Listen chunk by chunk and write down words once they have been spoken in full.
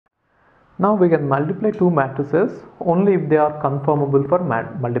Now we can multiply two matrices only if they are conformable for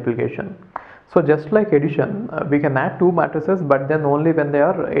multiplication. So just like addition, we can add two matrices, but then only when they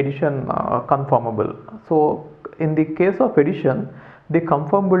are addition conformable. So in the case of addition, the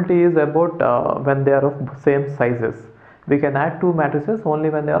conformability is about when they are of same sizes. We can add two matrices only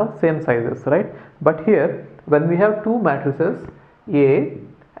when they are of same sizes, right? But here, when we have two matrices A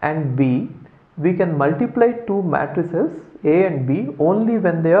and B, we can multiply two matrices A and B only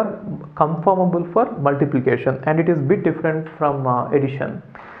when they are conformable for multiplication, and it is bit different from addition.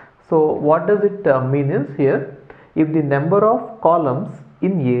 So what does it mean is, here, if the number of columns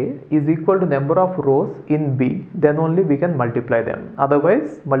in A is equal to number of rows in B, then only we can multiply them.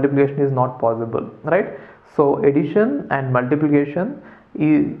 Otherwise multiplication is not possible, right? So addition and multiplication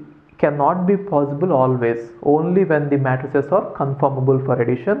cannot be possible always, only when the matrices are conformable for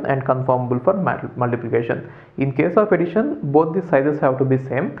addition and conformable for multiplication. In case of addition, both the sizes have to be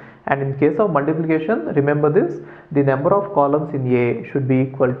same, and in case of multiplication, remember this, the number of columns in A should be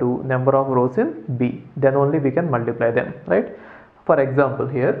equal to number of rows in B, then only we can multiply them, right? For example,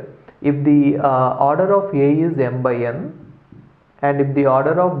 here, if the order of A is m by n and if the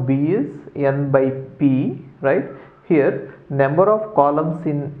order of B is n by p, right? Here number of columns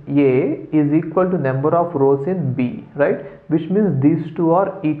in A is equal to number of rows in B, right? Which means these two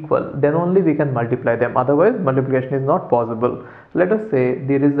are equal, then only we can multiply them. Otherwise multiplication is not possible. Let us say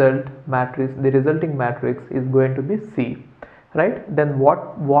the resulting matrix is going to be C, right? Then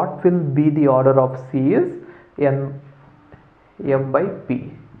what will be the order of C is m by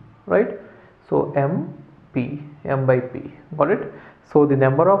p, right? So m by p, got it? So the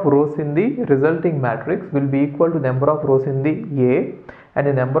number of rows in the resulting matrix will be equal to number of rows in the A, and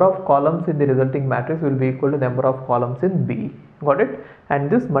the number of columns in the resulting matrix will be equal to number of columns in B, got it? And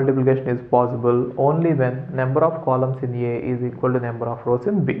this multiplication is possible only when number of columns in A is equal to number of rows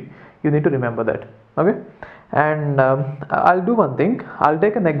in B. You need to remember that, okay? And I'll do one thing, I'll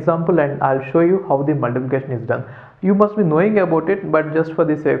take an example and I'll show you how the multiplication is done. You must be knowing about it, but just for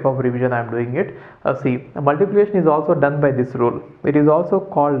the sake of revision I am doing it. See, multiplication is also done by this rule. It is also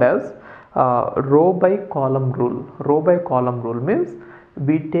called as row by column rule. Row by column rule means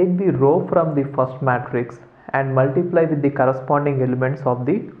we take the row from the first matrix and multiply with the corresponding elements of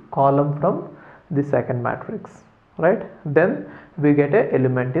the column from the second matrix, right? Then we get an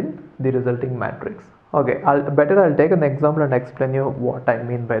element in the resulting matrix. Okay, I'll take an example and explain you what I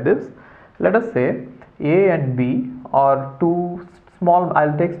mean by this. Let us say A and B are two small,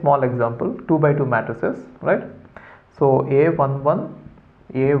 I'll take small example, 2 by 2 matrices, right? So A11,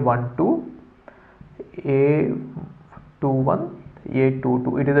 A12, A21,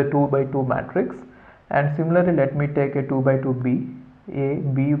 A22, it is a 2 by 2 matrix. And similarly, let me take a 2 by 2 B,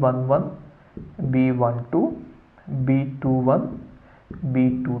 B11, B12, B21,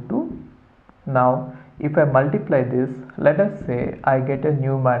 B22. Now if I multiply this, let us say I get a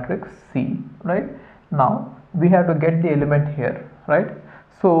new matrix C, right? Now we have to get the element here, right?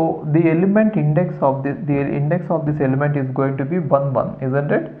 So the element index of this, element is going to be 1 1,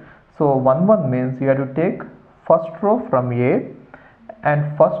 isn't it? So 1 1 means you have to take first row from A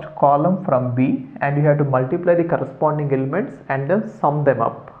and first column from B, and you have to multiply the corresponding elements and then sum them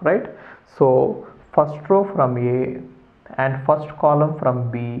up, right? So first row from A and first column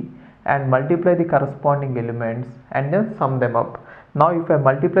from B, and multiply the corresponding elements and then sum them up. Now if I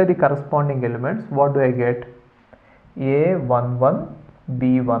multiply the corresponding elements, what do I get? A11,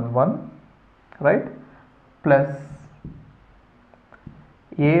 B11, right, plus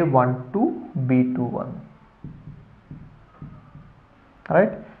A12, B21,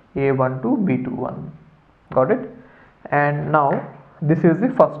 right? A12, B21, got it? And now this is the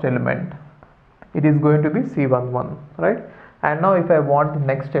first element, it is going to be C11, right? And now if I want the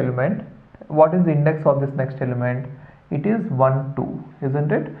next element, what is the index of this next element? It is 1 2,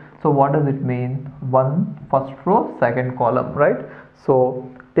 isn't it? So what does it mean? 1 first row, second column, right? So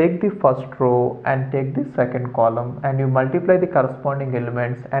take the first row and take the second column and you multiply the corresponding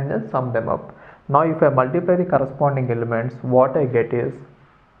elements and then sum them up. Now if I multiply the corresponding elements, what I get is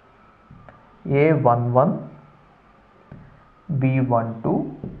A11,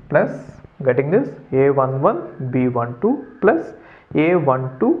 B12 plus, getting this, A11, B12 plus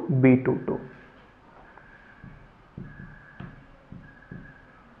A12, B22,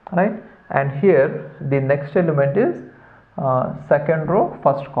 right? And here the next element is second row,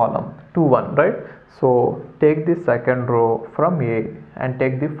 first column, 2 1, right? So take the second row from A and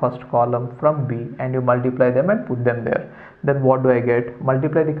take the first column from B and you multiply them and put them there. Then what do I get?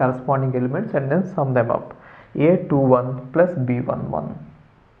 Multiply the corresponding elements and then sum them up. A21 plus B11,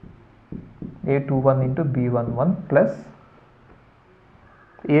 A21 into B11 plus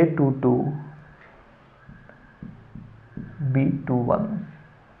A22 B21,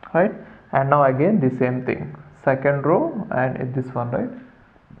 right? And now again the same thing, second row and this one, right?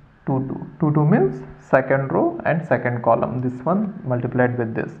 22 means second row and second column, this one multiplied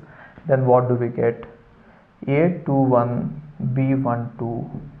with this, then what do we get? A21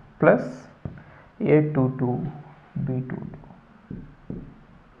 B12 plus A22 B22,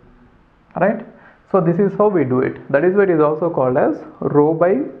 right? So this is how we do it. That is why it is also called as row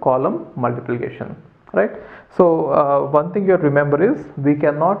by column multiplication, right? So one thing you have to remember is we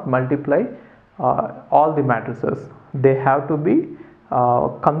cannot multiply all the matrices. They have to be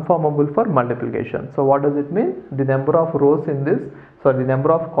conformable for multiplication. So what does it mean? The number of rows in this, so the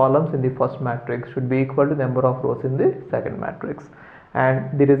number of columns in the first matrix should be equal to number of rows in the second matrix,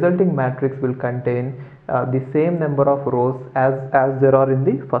 and the resulting matrix will contain the same number of rows as there are in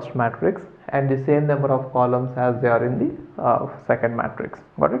the first matrix, and the same number of columns as they are in the second matrix.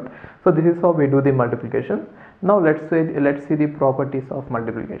 Got it? So this is how we do the multiplication. Now let's see the properties of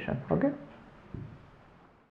multiplication. Okay.